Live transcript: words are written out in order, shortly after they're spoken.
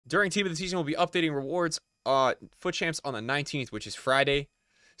During Team of the Season, we'll be updating rewards. Foot Champs on the 19th, which is Friday.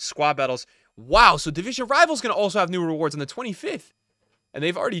 Squad battles. Wow, so Division Rivals going to also have new rewards on the 25th. And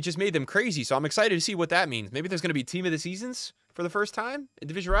they've already just made them crazy, so I'm excited to see what that means. Maybe there's going to be Team of the Seasons for the first time in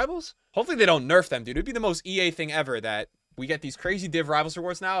Division Rivals. Hopefully they don't nerf them, dude. It'd be the most EA thing ever that we get these crazy Div Rivals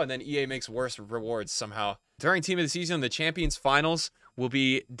rewards now, and then EA makes worse rewards somehow. During Team of the Season, the Champions Finals will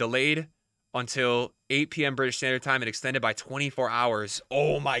be delayed until 8 p.m. British Standard Time and extended by 24 hours.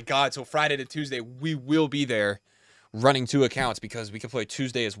 Oh my God. So Friday to Tuesday, we will be there running 2 accounts because we can play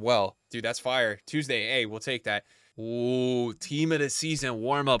Tuesday as well. Dude, that's fire. Tuesday, hey, we'll take that. Ooh, Team of the Season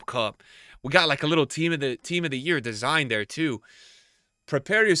warm-up cup. We got like a little team of the year design there too.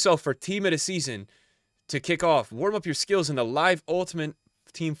 Prepare yourself for Team of the Season to kick off. Warm up your skills in the live ultimate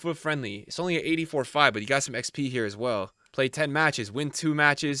team foot friendly. It's only at 84.5, but you got some XP here as well. Play 10 matches, win 2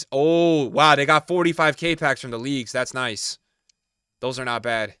 matches. Oh, wow, they got 45k packs from the leagues. That's nice. Those are not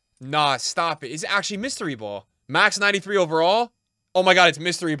bad. Nah, stop it. It's actually Mystery Ball. Max 93 overall. Oh my God, it's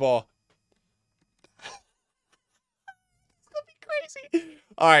Mystery Ball. Crazy.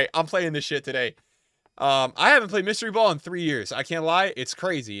 All right, I'm playing this shit today. I haven't played Mystery Ball in 3 years. I can't lie. It's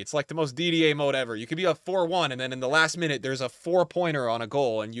crazy. It's like the most DDA mode ever. You could be up 4-1, and then in the last minute, there's a 4-pointer on a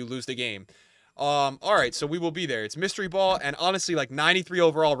goal, and you lose the game. All right, so we will be there. It's Mystery Ball, and honestly, like 93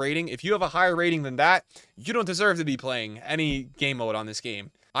 overall rating. If you have a higher rating than that, you don't deserve to be playing any game mode on this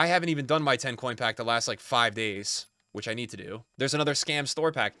game. I haven't even done my 10 coin pack the last like 5 days, which I need to do. There's another scam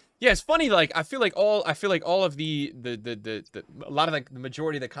store pack. Yeah, it's funny. Like I feel like all of the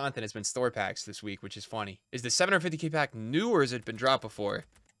majority of the content has been store packs this week, which is funny. Is the 750k pack new or has it been dropped before?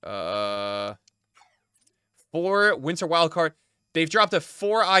 4 Winter Wildcard. They've dropped a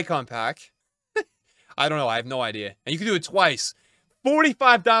 4 icon pack. I don't know. I have no idea. And you can do it twice.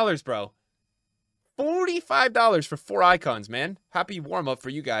 $45, bro. $45 for 4 icons, man. Happy warm-up for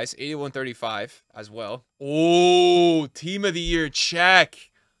you guys. 81.35 as well. Oh, Team of the Year check.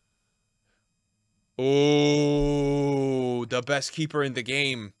 Oh, the best keeper in the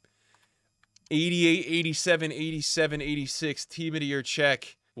game. 88, 87, 87, 86. Team of the Year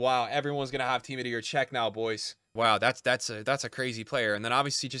check. Wow, everyone's going to have Team of the Year check now, boys. Wow, that's a crazy player. And then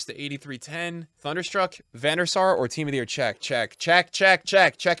obviously just the 83-10. Thunderstruck, Vandersar, or Team of the Year check.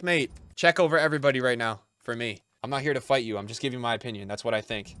 Checkmate. Check over everybody right now for me. I'm not here to fight you. I'm just giving my opinion. That's what I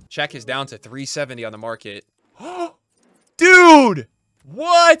think. Check is down to 370 on the market. Dude!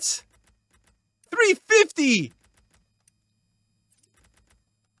 What? 350!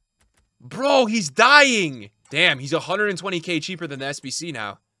 Bro, he's dying. Damn, he's 120k cheaper than the SBC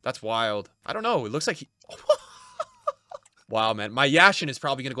now. That's wild. I don't know. It looks like he... Wow, man. My Yashin is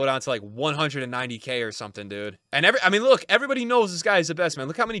probably going to go down to like 190k or something, dude. And I mean, look, everybody knows this guy is the best, man.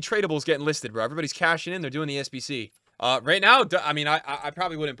 Look how many tradables getting listed, bro. Everybody's cashing in. They're doing the SBC. Right now, I mean, I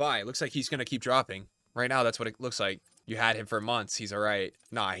probably wouldn't buy. It looks like he's going to keep dropping. Right now, that's what it looks like. You had him for months. He's all right.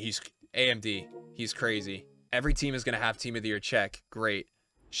 Nah, he's AMD. He's crazy. Every team is going to have Team of the Year check. Great.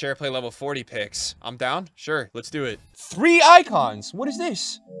 Share play level 40 picks. I'm down. Sure, let's do it. 3 icons. What is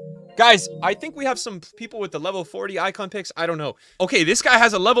this? Guys, I think we have some people with the level 40 icon picks. I don't know. Okay, this guy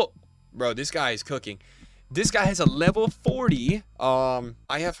has a level... Bro, this guy is cooking. This guy has a level 40. I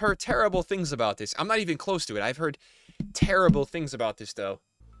have heard terrible things about this. I'm not even close to it. I've heard terrible things about this, though.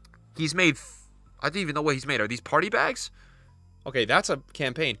 He's made... I don't even know what he's made. Are these party bags? Okay, that's a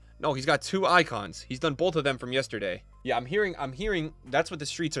campaign. No, he's got 2 icons. He's done both of them from yesterday. Yeah, I'm hearing that's what the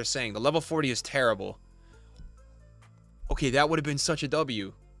streets are saying. The level 40 is terrible. Okay, that would have been such a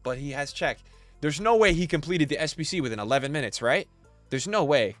W, but he has check. There's no way he completed the SBC within 11 minutes, right? There's no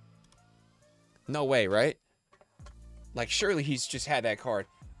way. No way, right? Like, surely he's just had that card.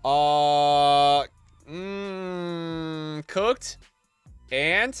 Cooked.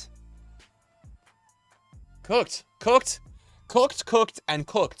 And... Cooked. Cooked, and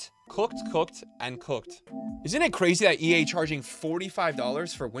cooked. Cooked, and cooked. Isn't it crazy that EA charging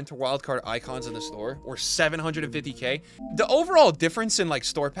 $45 for Winter Wildcard icons in the store? Or 750k? The overall difference in, like,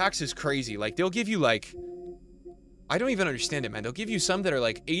 store packs is crazy. Like, they'll give you, like... I don't even understand it, man. They'll give you some that are,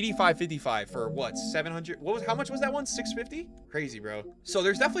 like, 85.55 for, what, 700... How much was that one? 650? Crazy, bro. So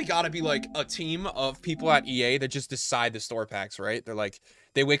there's definitely gotta be, like, a team of people at EA that just decide the store packs, right? They're, like...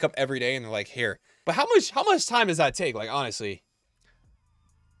 They wake up every day and they're like, here. But how much time does that take? Like, honestly...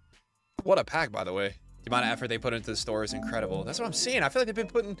 What a pack, by the way. The amount of effort they put into the store is incredible. That's what I'm saying. I feel like they've been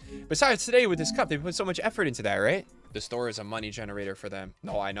putting... Besides today with this cup, they've put so much effort into that, right? The store is a money generator for them.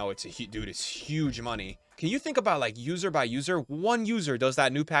 No, I know. It's a... Dude, it's huge money. Can you think about, like, user by user? One user does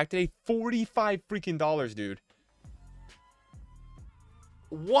that new pack today. $45 freaking dollars, dude.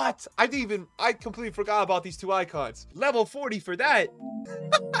 What? I completely forgot about these 2 icons. Level 40 for that.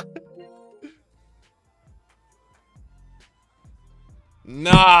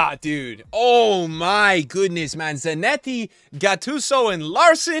 Nah, dude. Oh my goodness, man. Zanetti, Gattuso, and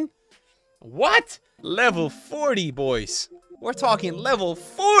Larson. What? Level 40, boys. We're talking level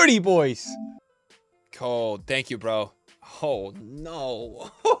 40, boys. Cold. Thank you, bro. Oh, no.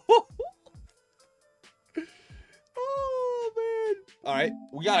 Oh, man. All right.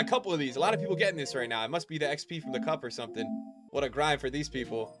 We got a couple of these. A lot of people getting this right now. It must be the XP from the cup or something. What a grind for these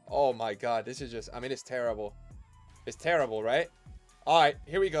people. Oh, my God. This is just, I mean, it's terrible. It's terrible, right? All right.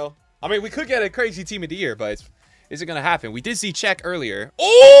 Here we go. I mean, we could get a crazy team of the year, but is it going to happen? We did see Czech earlier.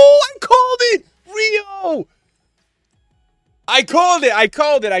 Oh, I called it. Rio. I called it.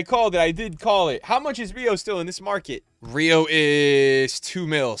 I did call it. How much is Rio still in this market? Rio is 2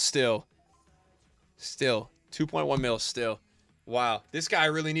 mil still. 2.1 mil still. Wow. This guy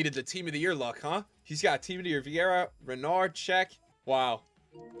really needed the team of the year luck, huh? He's got team of the year Vieira, Renard, Czech. Wow.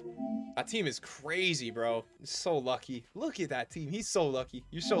 That team is crazy, bro. He's so lucky. Look at that team. He's so lucky.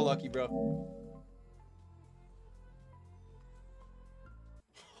 You're so lucky, bro.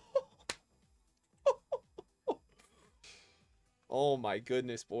 Oh my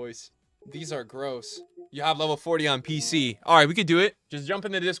goodness, boys. These are gross. You have level 40 on PC. All right, we could do it. Just jump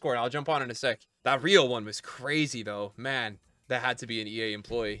in the Discord. I'll jump on in a sec. That Rio one was crazy, though. Man, that had to be an EA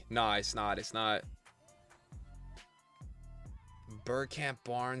employee. Nah, it's not. It's not. Bergkamp,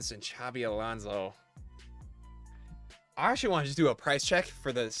 Barnes, and Xabi Alonso. I actually want to just do a price check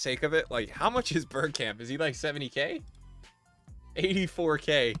for the sake of it. Like, how much is Bergkamp? Is he like 70K?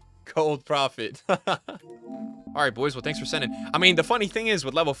 84K. Cold profit. All right, boys. Well, thanks for sending. I mean, the funny thing is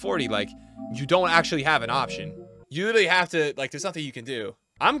with level 40, like, you don't actually have an option. You literally have to, like, there's nothing you can do.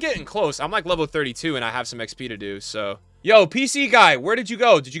 I'm getting close. I'm like level 32 and I have some XP to do, so. Yo, PC guy, where did you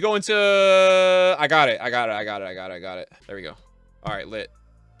go? Did you go into... I got it. There we go. All right, lit.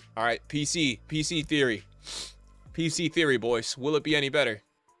 All right, PC theory. PC theory, boys. Will it be any better?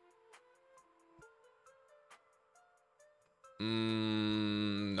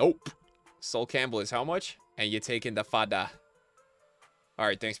 Nope. Sol Campbell is how much? And you're taking the Fada. All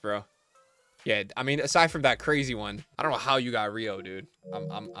right, thanks, bro. Yeah, I mean, aside from that crazy one, I don't know how you got Rio, dude.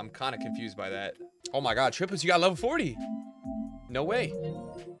 I'm kind of confused by that. Oh my God, Triplets, you got level 40. No way.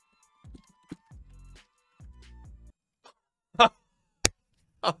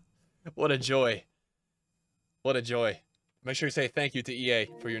 What a joy. What a joy. Make sure you say thank you to EA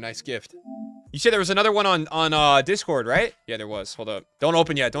for your nice gift. You said there was another one on Discord, right? Yeah, there was. Hold up. Don't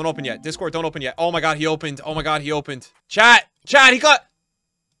open yet. Don't open yet. Discord, don't open yet. Oh my God, he opened. Oh my God, he opened. Chat, he got...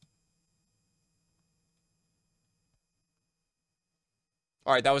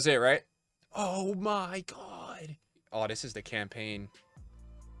 All right, that was it, right? Oh my God. Oh, this is the campaign.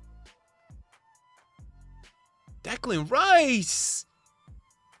 Declan Rice.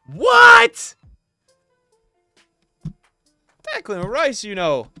 What? Declan Rice, you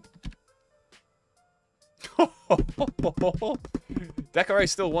know. Declan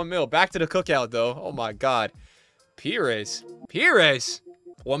Rice still 1 mil. Back to the cookout, though. Oh my God. Pires.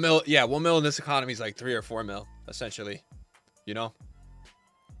 1 mil. Yeah, 1 mil in this economy is like 3 or 4 mil, essentially. You know?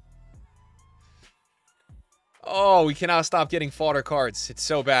 Oh, we cannot stop getting fodder cards. It's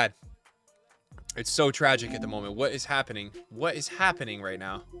so bad. It's so tragic at the moment. What is happening? What is happening right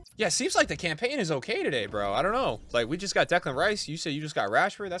now? Yeah, seems like the campaign is okay today, bro. I don't know. Like, we just got Declan Rice. You said you just got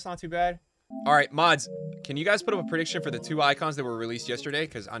Rashford. That's not too bad. All right, mods. Can you guys put up a prediction for the 2 icons that were released yesterday?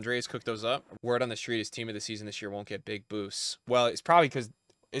 Because Andreas cooked those up. Word on the street is team of the season this year won't get big boosts. Well, it's probably because...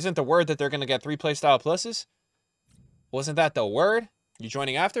 Isn't the word that they're going to get 3 playstyle pluses? Wasn't that the word? You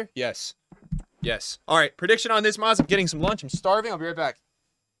joining after? Yes. Yes. All right, prediction on this, mods. I'm getting some lunch. I'm starving. I'll be right back.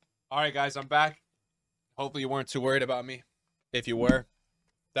 All right, guys, I'm back. Hopefully you weren't too worried about me. If you were,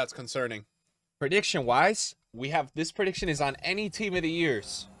 that's concerning. Prediction-wise, we have... This prediction is on any team of the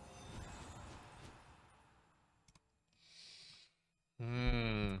years.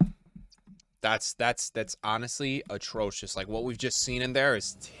 That's honestly atrocious. Like, what we've just seen in there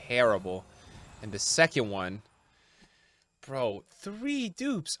is terrible. And the second one... Bro, 3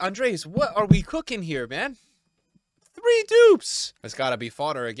 dupes. Andres, what are we cooking here, man? 3 dupes. It's gotta be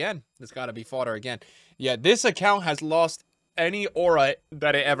fodder again. It's gotta be fodder again. Yeah, this account has lost any aura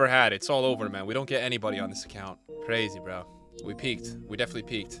that it ever had. It's all over, man. We don't get anybody on this account. Crazy, bro. We peaked. We definitely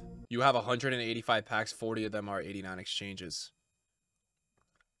peaked. You have 185 packs. 40 of them are 89 exchanges.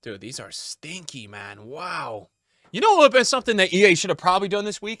 Dude, these are stinky, man. Wow. You know what would have been something that EA should have probably done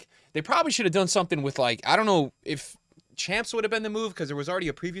this week? They probably should have done something with, like, I don't know if champs would have been the move because there was already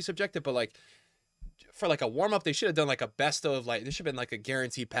a previous objective, but, like, for like a warm-up, they should have done like a best of, like, this should have been like a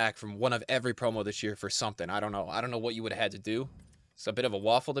guarantee pack from one of every promo this year for something. I don't know what you would have had to do. It's a bit of a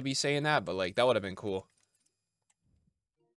waffle to be saying that, but like that would have been cool.